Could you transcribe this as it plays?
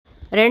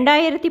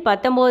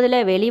2019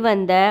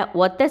 வெளிவந்த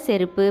ஒத்த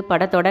செருப்பு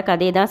படத்தோட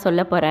கதையை தான்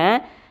சொல்ல போகிறேன்.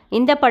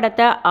 இந்த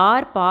படத்தை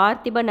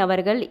பார்த்திபன்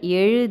அவர்கள்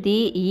எழுதி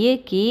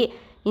இயக்கி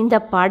இந்த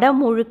படம்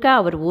முழுக்க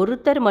அவர்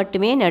ஒருத்தர்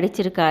மட்டுமே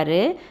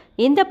நடிச்சிருக்காரு.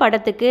 இந்த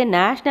படத்துக்கு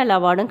நேஷ்னல்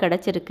அவார்டும்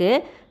கிடச்சிருக்கு.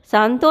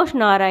 சந்தோஷ்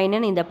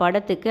நாராயணன் இந்த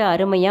படத்துக்கு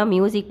அருமையாக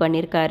மியூசிக்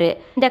பண்ணியிருக்காரு.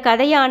 இந்த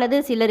கதையானது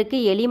சிலருக்கு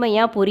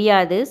எளிமையாக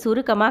புரியாது.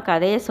 சுருக்கமாக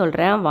கதையை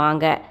சொல்கிறேன்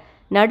வாங்க.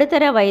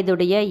 நடுத்தர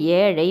வயதுடைய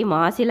ஏழை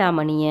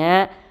மாசிலாமணியை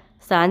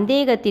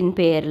சந்தேகத்தின்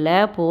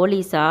பேரில்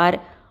போலீஸார்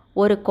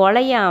ஒரு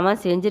கொலையை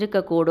அவன்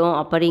செஞ்சிருக்கக்கூடும்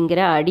அப்படிங்கிற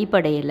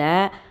அடிப்படையில்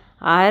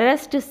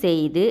அரெஸ்ட்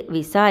செய்து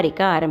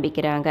விசாரிக்க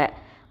ஆரம்பிக்கிறாங்க.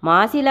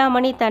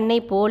 மாசிலாமணி தன்னை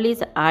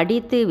போலீஸ்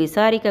அடித்து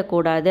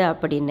விசாரிக்கக்கூடாது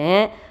அப்படின்னு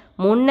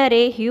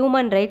முன்னரே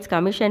ஹியூமன் ரைட்ஸ்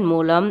கமிஷன்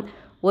மூலம்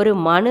ஒரு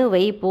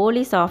மனுவை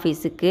போலீஸ்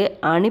ஆஃபீஸுக்கு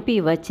அனுப்பி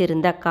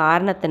வச்சிருந்த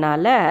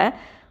காரணத்தினால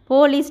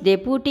போலீஸ்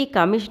டெபுட்டி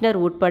கமிஷனர்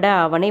உட்பட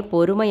அவனை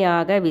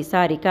பொறுமையாக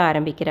விசாரிக்க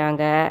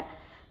ஆரம்பிக்கிறாங்க.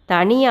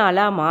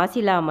 தனியாளாக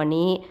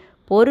மாசிலாமணி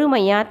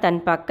பொறுமையாக தன்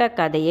பக்க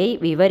கதையை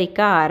விவரிக்க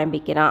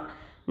ஆரம்பிக்கிறான்.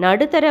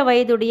 நடுத்தர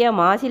வயதுடைய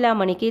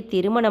மாசிலாமணிக்கு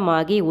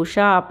திருமணமாகி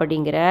உஷா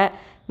அப்படிங்கிற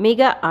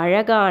மிக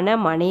அழகான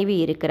மனைவி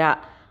இருக்கிறா.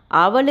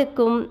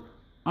 அவளுக்கும்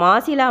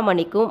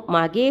மாசிலாமணிக்கும்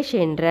மகேஷ்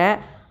என்ற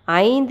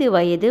 5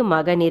 வயது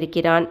மகன்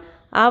இருக்கிறான்.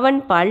 அவன்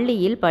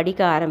பள்ளியில்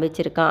படிக்க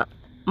ஆரம்பிச்சிருக்கான்.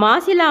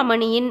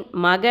 மாசிலாமணியின்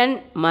மகன்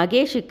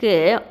மகேஷுக்கு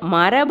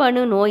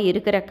மரபணு நோய்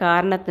இருக்கிற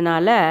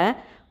காரணத்தினால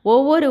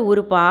ஒவ்வொரு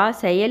உறுப்பாக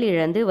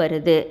செயலிழந்து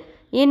வருது.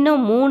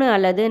 இன்னும் 3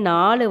 அல்லது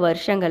 4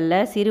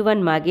 வருஷங்களில்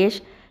சிறுவன் மகேஷ்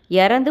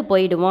இறந்து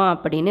போயிடுவான்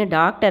அப்படின்னு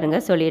டாக்டருங்க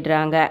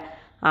சொல்லிடுறாங்க.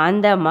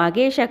 அந்த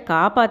மகேஷை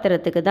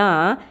காப்பாற்றுறதுக்கு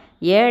தான்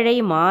ஏழை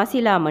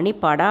மாசிலாமணி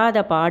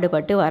படாத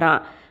பாடுபட்டு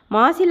வரான்.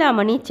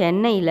 மாசிலாமணி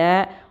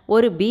சென்னையில்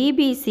ஒரு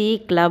பிபிசி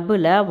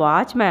கிளப்பில்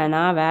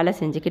வாட்ச்மேனாக வேலை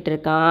செஞ்சுக்கிட்டு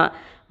இருக்கான்.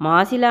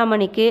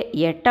 மாசிலாமணிக்கு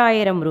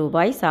 8000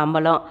 ரூபாய்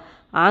சம்பளம்.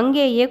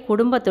 அங்கேயே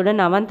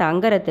குடும்பத்துடன் அவன்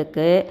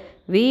தங்கறதுக்கு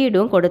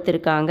வீடும்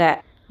கொடுத்துருக்காங்க.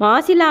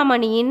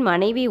 மாசிலாமணியின்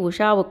மனைவி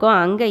உஷாவுக்கும்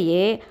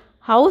அங்கேயே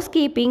ஹவுஸ்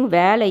கீப்பிங்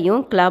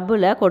வேலையும்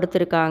கிளப்பில்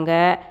கொடுத்துருக்காங்க.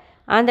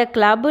 அந்த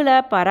கிளப்பில்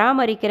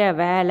பராமரிக்கிற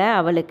வேலை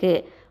அவளுக்கு.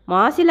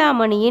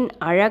 மாசிலாமணியின்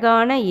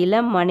அழகான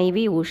இளம்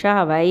மனைவி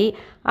உஷாவை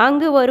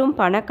அங்கு வரும்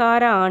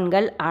பணக்கார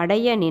ஆண்கள்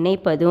அடைய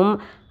நினைப்பதும்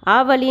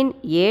அவளின்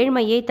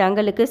ஏழ்மையை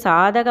தங்களுக்கு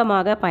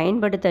சாதகமாக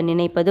பயன்படுத்த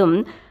நினைப்பதும்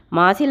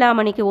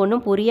மாசிலாமணிக்கு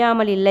ஒன்றும்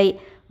புரியாமல் இல்லை.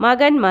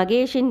 மகன்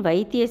மகேஷின்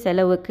வைத்திய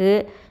செலவுக்கு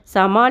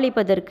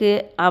சமாளிப்பதற்கு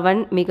அவன்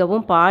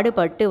மிகவும்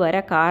பாடுபட்டு வர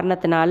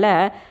காரணத்தினால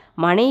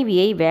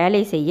மனைவியை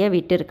வேலை செய்ய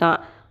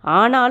விட்டிருக்கான்.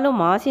 ஆனாலும்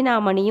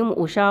மாசிலாமணியும்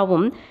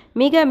உஷாவும்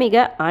மிக மிக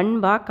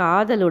அன்பாக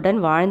காதலுடன்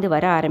வாழ்ந்து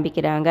வர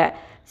ஆரம்பிக்கிறாங்க.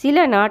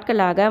 சில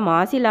நாட்களாக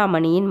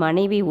மாசிலாமணியின்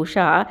மனைவி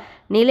உஷா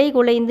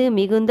நிலைகுலைந்து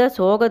மிகுந்த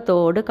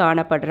சோகத்தோடு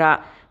காணப்படுறா.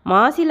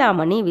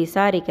 மாசிலாமணி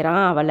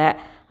விசாரிக்கிறான் அவளை.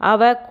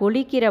 அவ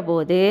குளிக்கிற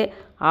போது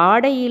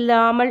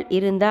ஆடையில்லாமல்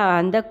இருந்த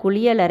அந்த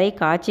குளியலறை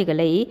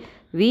காட்சிகளை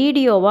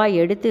வீடியோவாக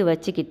எடுத்து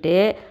வச்சுக்கிட்டு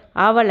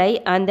அவளை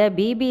அந்த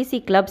பிபிசி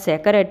கிளப்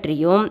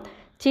செக்ரட்டரியும்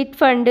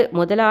சிட்ஃபண்ட்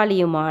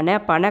முதலாளியுமான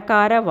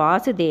பணக்கார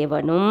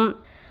வாசுதேவனும்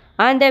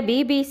அந்த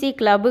பிபிசி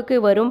கிளப்புக்கு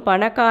வரும்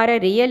பணக்கார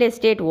ரியல்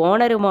எஸ்டேட்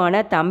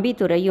ஓனருமான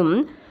தம்பித்துரையும்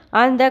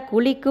அந்த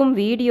குளிக்கும்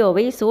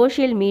வீடியோவை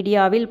சோஷியல்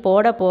மீடியாவில்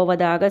போட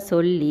போவதாக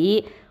சொல்லி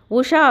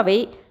உஷாவை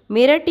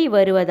மிரட்டி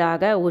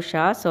வருவதாக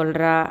உஷா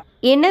சொல்கிறா.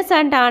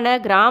 இன்னசென்ட்டான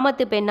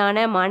கிராமத்து பெண்ணான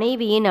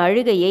மனைவியின்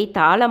அழுகையை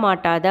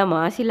தாளமாட்டாத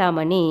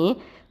மாசிலாமணி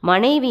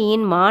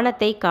மனைவியின்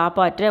மானத்தை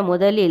காப்பாற்ற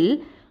முதலில்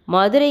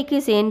மதுரைக்கு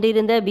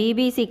சென்றிருந்த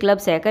பிபிசி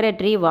கிளப்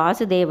செக்ரட்டரி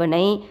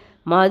வாசுதேவனை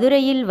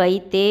மதுரையில்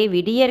வைத்தே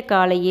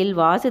விடியற்காலையில்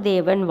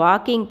வாசுதேவன்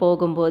வாக்கிங்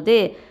போகும்போது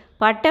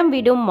பட்டம்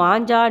விடும்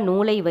மாஞ்சா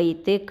நூலை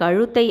வைத்து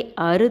கழுத்தை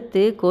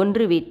அறுத்து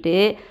கொன்றுவிட்டு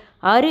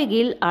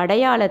அருகில்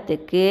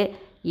அடையாளத்துக்கு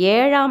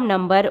 7ஆம்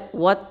நம்பர்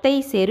ஒத்தை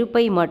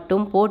செருப்பை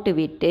மட்டும்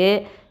போட்டுவிட்டு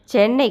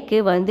சென்னைக்கு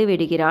வந்து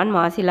விடுகிறான்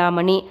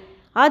மாசிலாமணி.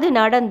 அது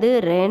நடந்து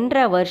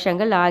 2.5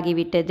 வருஷங்கள்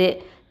ஆகிவிட்டது.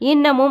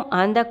 இன்னமும்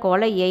அந்த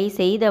கொலையை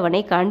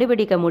செய்தவனை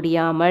கண்டுபிடிக்க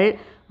முடியாமல்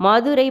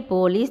மதுரை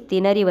போலீஸ்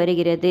திணறி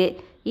வருகிறது.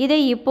 இதை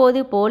இப்போது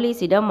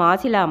போலீஸிடம்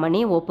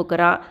மாசிலாமணி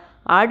ஒப்புக்கிறான்.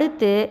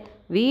 அடுத்து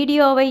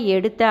வீடியோவை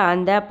எடுத்த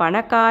அந்த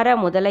பணக்கார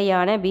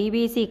முதலையான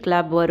பிபிசி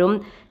கிளப் வரும்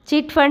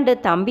சிட்ஃபண்ட்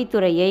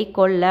தம்பித்துரையை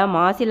கொல்ல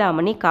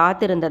மாசிலாமணி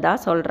காத்திருந்ததா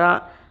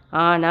சொல்கிறான்.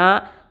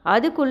 ஆனால்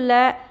அதுக்குள்ள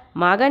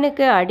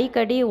மகனுக்கு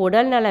அடிக்கடி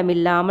உடல்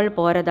நலமில்லாமல்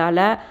போகிறதால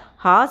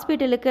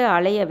ஹாஸ்பிட்டலுக்கு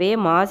அலையவே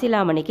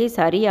மாசிலாமணிக்கு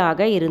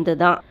சரியாக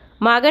இருந்துதான்.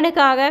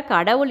 மகனுக்காக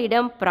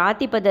கடவுளிடம்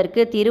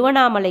பிரார்த்திப்பதற்கு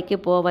திருவண்ணாமலைக்கு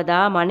போவதா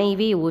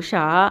மனைவி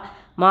உஷா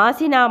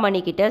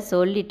மாசிலாமணிக்கிட்ட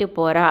சொல்லிட்டு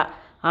போகிறா.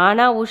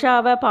 ஆனால்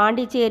உஷாவை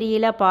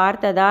பாண்டிச்சேரியில்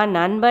பார்த்ததா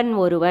நண்பன்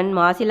ஒருவன்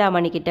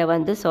மாசிலாமணிக்கிட்ட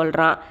வந்து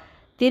சொல்கிறான்.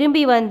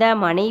 திரும்பி வந்த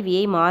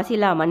மனைவியை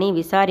மாசிலாமணி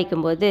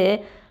விசாரிக்கும்போது,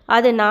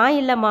 அது நான்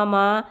இல்லை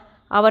மாமா,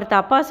 அவர்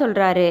தப்பாக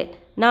சொல்கிறாரு,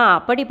 நான்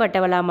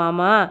அப்படிப்பட்டவளா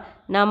மாமா,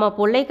 நம்ம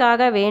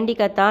பிள்ளைக்காக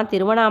வேண்டிக்கத்தான்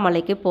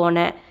திருவண்ணாமலைக்கு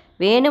போனேன்,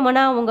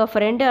 வேணுமனா உங்கள்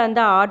ஃப்ரெண்டு அந்த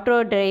ஆட்டோ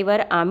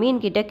டிரைவர்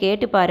அமீன்கிட்ட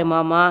கேட்டுப்பாரு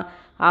மாமா,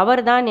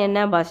 அவர் தான்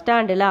என்னை பஸ்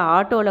ஸ்டாண்டில்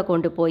ஆட்டோவில்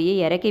கொண்டு போய்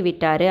இறக்கி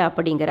விட்டார்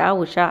அப்படிங்கிறா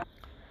உஷா.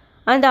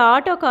 அந்த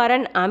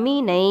ஆட்டோக்காரன்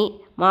அமீனை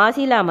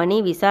மாசிலாமணி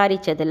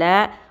விசாரித்ததில்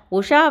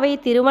உஷாவை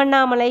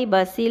திருவண்ணாமலை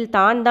பஸ்ஸில்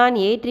தான்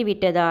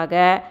ஏற்றிவிட்டதாக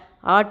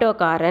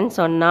ஆட்டோக்காரன்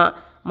சொன்னான்.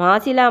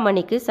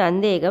 மாசிலாமணிக்கு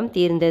சந்தேகம்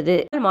தீர்ந்தது.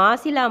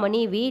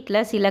 மாசிலாமணி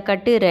வீட்டில் சில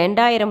கட்டு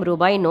 2000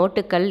 ரூபாய்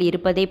நோட்டுகள்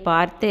இருப்பதை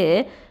பார்த்து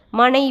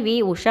மனைவி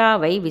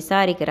உஷாவை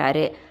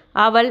விசாரிக்கிறாரு.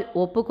 அவள்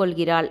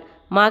ஒப்புக்கொள்கிறாள்.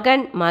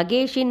 மகன்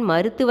மகேஷின்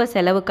மருத்துவ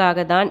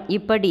செலவுக்காக தான்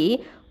இப்படி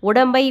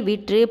உடம்பை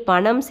விற்று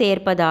பணம்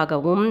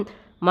சேர்ப்பதாகவும்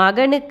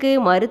மகனுக்கு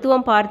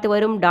மருத்துவம் பார்த்து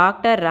வரும்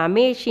டாக்டர்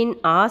ரமேஷின்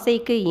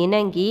ஆசைக்கு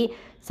இணங்கி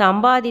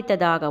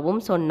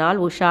சம்பாதித்ததாகவும் சொன்னாள்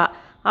உஷா.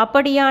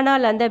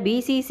 அப்படியானால் அந்த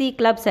BCG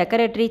club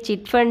secretary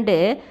chit fund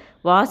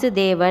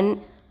Vasudevan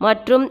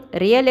மற்றும்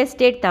ரியல்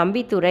எஸ்டேட்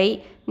தம்பித்துறை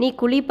நீ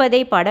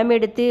குளிப்பதை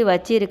படமெடுத்து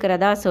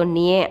வச்சிருக்கிறதா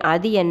சொன்னியே,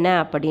 அது என்ன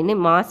அப்படின்னு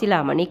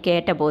மாசிலாமணி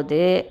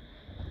கேட்டபோது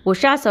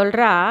உஷா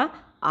சொல்கிறா,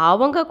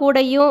 அவங்க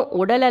கூடயும்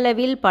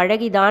உடலளவில்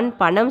பழகிதான்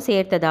பணம்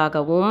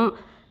சேர்த்ததாகவும்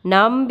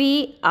நம்பி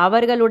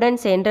அவர்களுடன்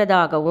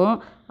சென்றதாகவும்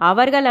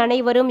அவர்கள்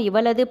அனைவரும்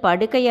இவளது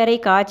படுக்கையறை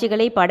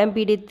காட்சிகளை படம்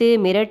பிடித்து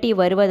மிரட்டி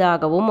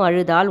வருவதாகவும்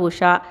அழுதாள்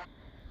உஷா.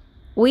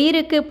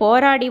 உயிருக்கு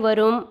போராடி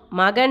வரும்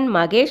மகன்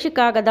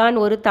மகேஷுக்காக தான்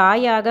ஒரு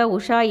தாயாக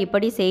உஷா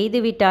இப்படி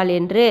செய்துவிட்டாள்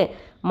என்று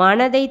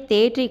மனதை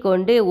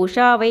தேற்றிக்கொண்டு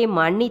உஷாவை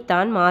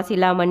மன்னித்தான்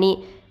மாசிலாமணி.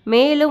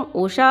 மேலும்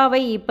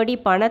உஷாவை இப்படி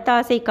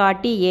பணத்தாசை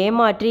காட்டி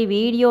ஏமாற்றி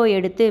வீடியோ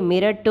எடுத்து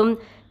மிரட்டும்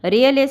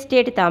ரியல்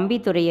எஸ்டேட்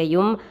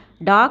தம்பித்துறையையும்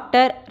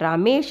டாக்டர்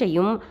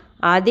ரமேஷையும்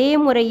அதே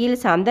முறையில்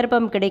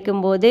சந்தர்ப்பம்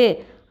கிடைக்கும்போது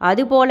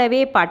அதுபோலவே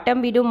பட்டம்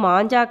விடும்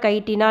மாஞ்சா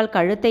கயிற்றினால்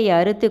கழுத்தை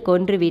அறுத்து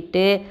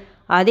கொன்றுவிட்டு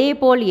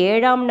அதேபோல்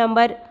 7ஆம்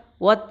நம்பர்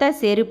ஒத்த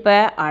செருப்பை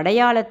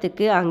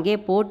அடையாளத்துக்கு அங்கே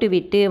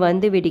போட்டுவிட்டு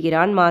வந்து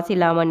விடுகிறான்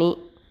மாசிலாமணி.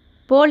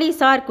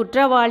 போலீசார்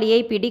குற்றவாளியை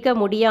பிடிக்க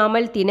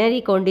முடியாமல்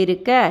திணறி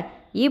கொண்டிருக்க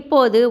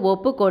இப்போது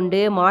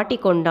ஒப்புக்கொண்டு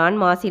மாட்டிக்கொண்டான்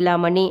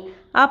மாசிலாமணி.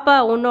 அப்பா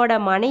உன்னோட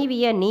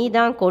மனைவியை நீ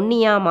தான்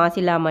கொன்னியா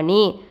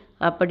மாசிலாமணி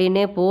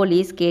அப்படின்னு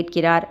போலீஸ்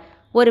கேட்கிறார்.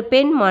 ஒரு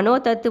பெண்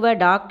மனோதத்துவ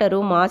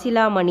டாக்டரும்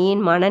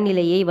மாசிலாமணியின்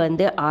மனநிலையை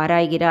வந்து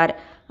ஆராய்கிறார்.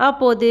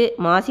 அப்போது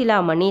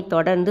மாசிலாமணி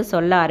தொடர்ந்து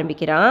சொல்ல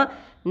ஆரம்பிக்கிறான்.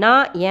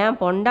 நான் என்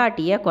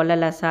பொண்டாட்டியை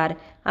கொல்லலை சார்.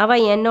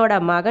 அவன் என்னோட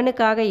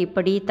மகனுக்காக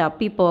இப்படி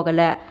தப்பி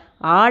போகலை.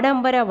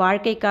 ஆடம்பர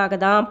வாழ்க்கைக்காக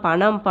தான்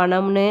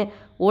பணம்னு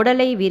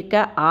உடலை விற்க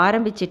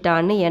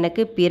ஆரம்பிச்சிட்டான்னு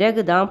எனக்கு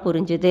பிறகு தான்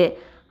புரிஞ்சுது.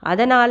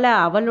 அதனால்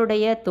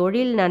அவளுடைய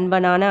தொழில்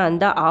நண்பனான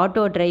அந்த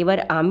ஆட்டோ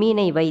டிரைவர்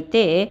அமீனை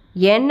வைத்தே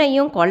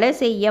என்னையும் கொலை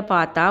செய்ய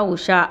பார்த்தா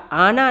உஷா.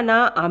 ஆனால்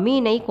நான்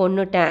அமீனை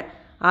கொன்னுட்டேன்.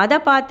 அதை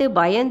பார்த்து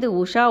பயந்து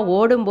உஷா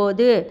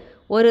ஓடும்போது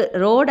ஒரு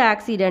ரோடு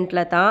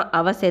ஆக்சிடெண்ட்டில் தான்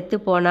அவ செத்து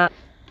போனா.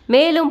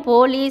 மேலும்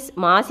போலீஸ்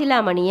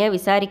மாசிலாமணியை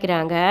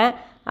விசாரிக்கிறாங்க.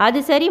 அது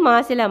சரி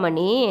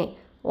மாசிலாமணி,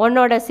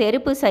 உன்னோட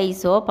செருப்பு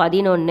சைஸோ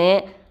 11,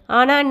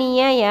 ஆனால் நீ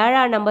ஏன்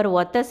 7ஆம் நம்பர்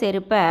ஒத்த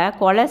செருப்பை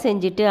கொலை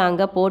செஞ்சுட்டு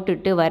அங்கே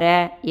போட்டுட்டு வர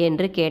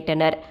என்று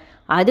கேட்டனர்.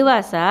 அதுவா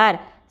சார்,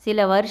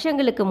 சில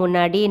வருஷங்களுக்கு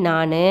முன்னாடி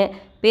நான்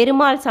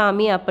பெருமாள்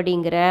சாமி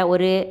அப்படிங்கிற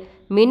ஒரு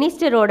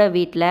மினிஸ்டரோட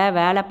வீட்டில்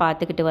வேலை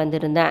பார்த்துக்கிட்டு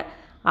வந்திருந்தேன்.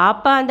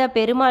 அப்போ அந்த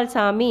பெருமாள்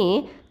சாமி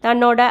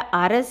தன்னோட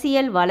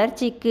அரசியல்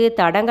வளர்ச்சிக்கு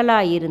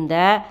தடங்களாக இருந்த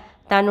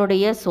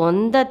தன்னுடைய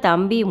சொந்த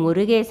தம்பி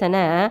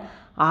முருகேசனை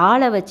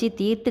ஆளை வச்சு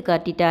தீர்த்து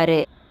காட்டிட்டாரு.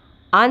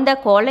 அந்த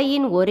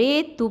கொலையின் ஒரே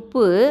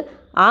துப்பு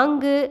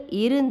அங்கு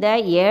இருந்த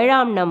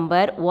 7ஆம்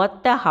நம்பர்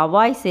ஒத்த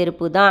ஹவாய்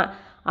செருப்பு தான்.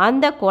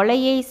 அந்த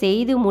கொலையை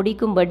செய்து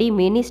முடிக்கும்படி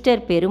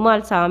மினிஸ்டர்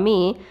பெருமாள் சாமி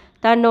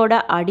தன்னோட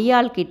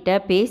அடியாள் கிட்ட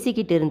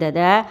பேசிக்கிட்டு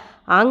இருந்ததை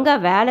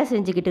அங்கே வேலை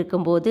செஞ்சுக்கிட்டு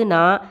இருக்கும்போது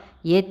நான்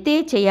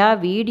எத்தேச்சையாக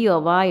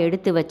வீடியோவாக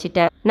எடுத்து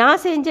வச்சிட்டேன்.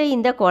 நான் செஞ்ச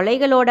இந்த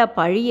கொலைகளோட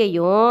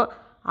பழியையும்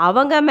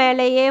அவங்க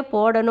மேலேயே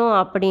போடணும்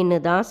அப்படின்னு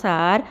தான்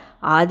சார்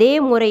அதே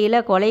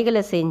முறையில்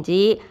கொலைகளை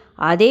செஞ்சு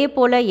அதே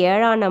போல்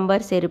 7ஆம்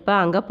நம்பர் செருப்பை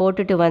அங்கே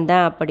போட்டுட்டு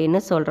வந்தேன் அப்படின்னு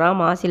சொல்கிறான்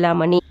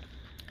மாசிலாமணி.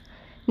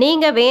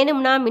 நீங்கள்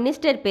வேணும்னா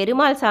மினிஸ்டர்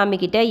பெருமாள்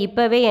சாமிக்கிட்ட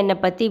இப்போவே என்னை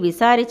பற்றி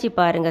விசாரித்து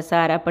பாருங்கள்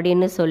சார்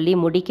அப்படின்னு சொல்லி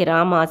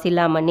முடிக்கிறான்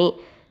மாசிலாமணி.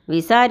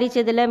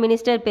 விசாரித்ததில்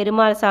மினிஸ்டர்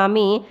பெருமாள்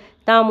சாமி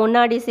தான்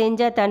முன்னாடி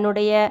செஞ்ச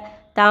தன்னுடைய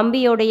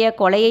தம்பியோடைய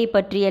கொலையை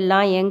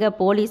பற்றியெல்லாம் எங்கே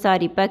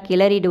போலீஸார் இப்போ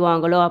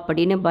கிளறிடுவாங்களோ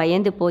அப்படின்னு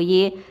பயந்து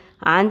போய்,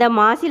 அந்த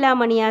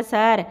மாசிலாமணியா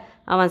சார்,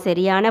 அவன்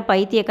சரியான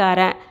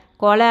பைத்தியக்காரன்,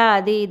 கொலை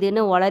அது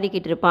இதுன்னு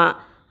உளறிக்கிட்டு இருப்பான்.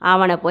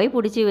 அவனை போய்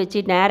பிடிச்சி வச்சு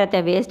நேரத்தை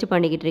வேஸ்ட்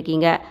பண்ணிக்கிட்டு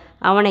இருக்கீங்க.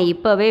 அவனை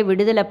இப்போவே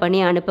விடுதலை பண்ணி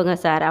அனுப்புங்க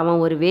சார், அவன்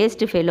ஒரு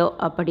வேஸ்ட் ஃபெலோ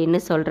அப்படின்னு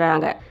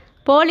சொல்கிறாங்க.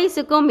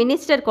 போலீஸுக்கும்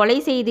மினிஸ்டர் கொலை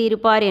செய்து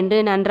இருப்பார் என்று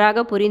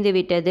நன்றாக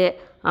புரிந்துவிட்டது.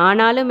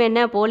 ஆனாலும் என்ன,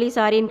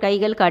 போலீஸாரின்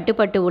கைகள்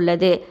கட்டுப்பட்டு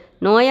உள்ளது.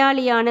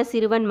 நோயாளியான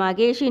சிறுவன்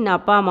மகேஷின்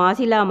அப்பா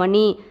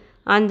மாசிலாமணி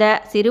அந்த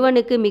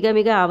சிறுவனுக்கு மிக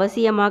மிக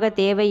அவசியமாக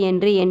தேவை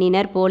என்று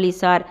எண்ணினர்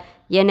போலீசார்.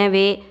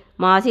 எனவே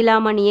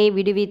மாசிலாமணியை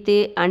விடுவித்து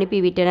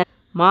அனுப்பிவிட்டனர்.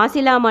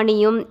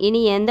 மாசிலாமணியும்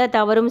இனி எந்த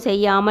தவறும்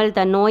செய்யாமல்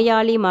தன்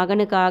நோயாளி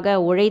மகனுக்காக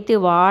உழைத்து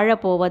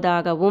வாழப்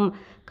போவதாகவும்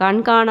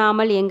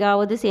கண்காணாமல்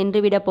எங்காவது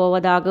சென்றுவிடப்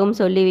போவதாகவும்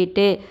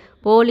சொல்லிவிட்டு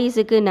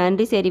போலீஸுக்கு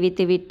நன்றி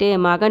தெரிவித்துவிட்டு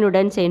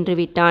மகனுடன் சென்று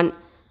விட்டான்.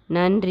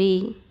 நன்றி.